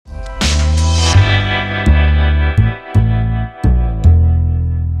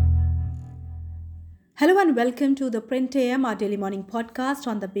and welcome to the ThePrintAM, our daily morning podcast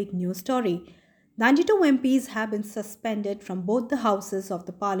on the big news story. 92 MPs have been suspended from both the houses of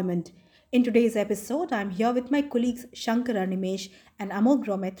the parliament. In today's episode, I'm here with my colleagues Shankar Animesh and Amog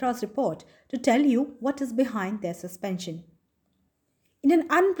Rometra's report to tell you what is behind their suspension. In an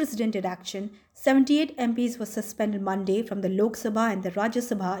unprecedented action, 78 MPs were suspended Monday from the Lok Sabha and the Rajya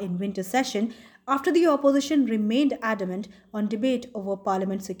Sabha in winter session after the opposition remained adamant on debate over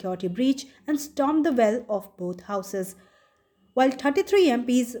parliament security breach and stormed the well of both houses. While 33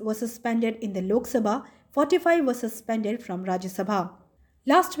 MPs were suspended in the Lok Sabha, 45 were suspended from Rajya Sabha.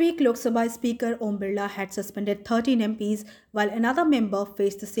 Last week, Lok Sabha Speaker Om Birla had suspended 13 MPs while another member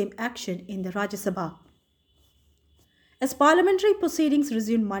faced the same action in the Rajya Sabha. As parliamentary proceedings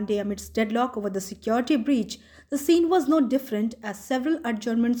resumed Monday amidst deadlock over the security breach, the scene was no different as several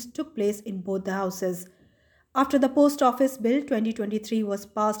adjournments took place in both the houses. After the Post Office Bill 2023 was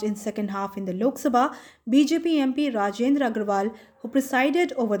passed in second half in the Lok Sabha, BJP MP Rajendra Agarwal, who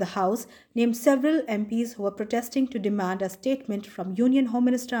presided over the House, named several MPs who were protesting to demand a statement from Union Home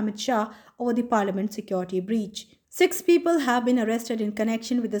Minister Amit Shah over the parliament security breach. 6 people have been arrested in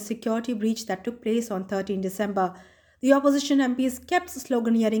connection with the security breach that took place on 13 December. The opposition MPs kept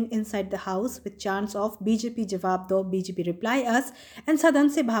sloganeering inside the house with chants of BJP Jawab Do, BJP Reply Us and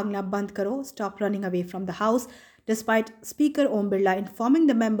Sadan Se Bhagna Band Karo, stop running away from the house, despite Speaker Om Birla informing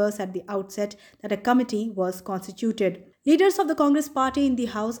the members at the outset that a committee was constituted. Leaders of the Congress party in the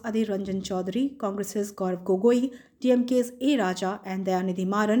House, Adhir Ranjan Chaudhary, Congress's Gaurav Gogoi, DMK's A. Raja and Dayanidhi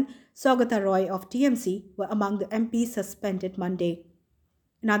Maran, Saugata Roy of TMC were among the MPs suspended Monday.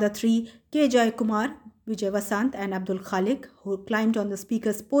 Another 3, K. Jayakumar, Vijay Vasant and Abdul Khalik, who climbed on the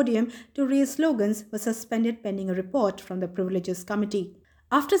speaker's podium to raise slogans, were suspended pending a report from the Privileges Committee.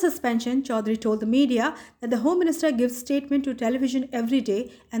 After suspension, Chaudhary told the media that the Home Minister gives statement to television every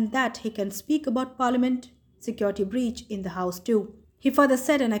day and that he can speak about Parliament security breach in the House too. He further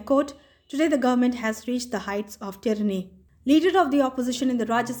said, and I quote, "Today the government has reached the heights of tyranny." Leader of the opposition in the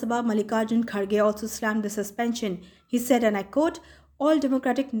Rajya Sabha, Mallikarjun Kharge, also slammed the suspension. He said, and I quote, "All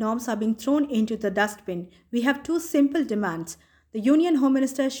democratic norms are being thrown into the dustbin. We have 2 simple demands. The Union Home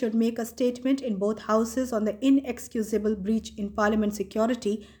Minister should make a statement in both houses on the inexcusable breach in Parliament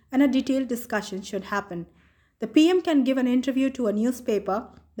security and a detailed discussion should happen. The PM can give an interview to a newspaper.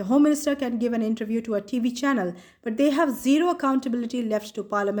 The Home Minister can give an interview to a TV channel, but they have zero accountability left to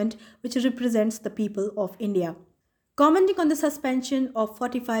Parliament, which represents the people of India." Commenting on the suspension of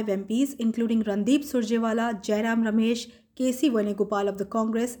 45 MPs, including Randeep Surjewala, Jairam Ramesh, K.C. Venugopal of the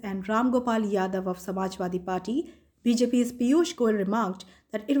Congress and Ram Gopal Yadav of Samajwadi Party, BJP's Piyush Goyal remarked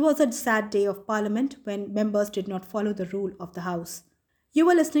that it was a sad day of Parliament when members did not follow the rule of the House. You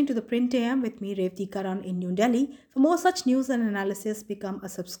are listening to the Print AM with me, Revati Karan in New Delhi. For more such news and analysis, become a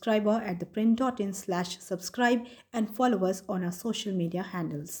subscriber at theprint.in/subscribe and follow us on our social media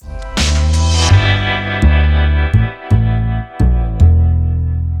handles.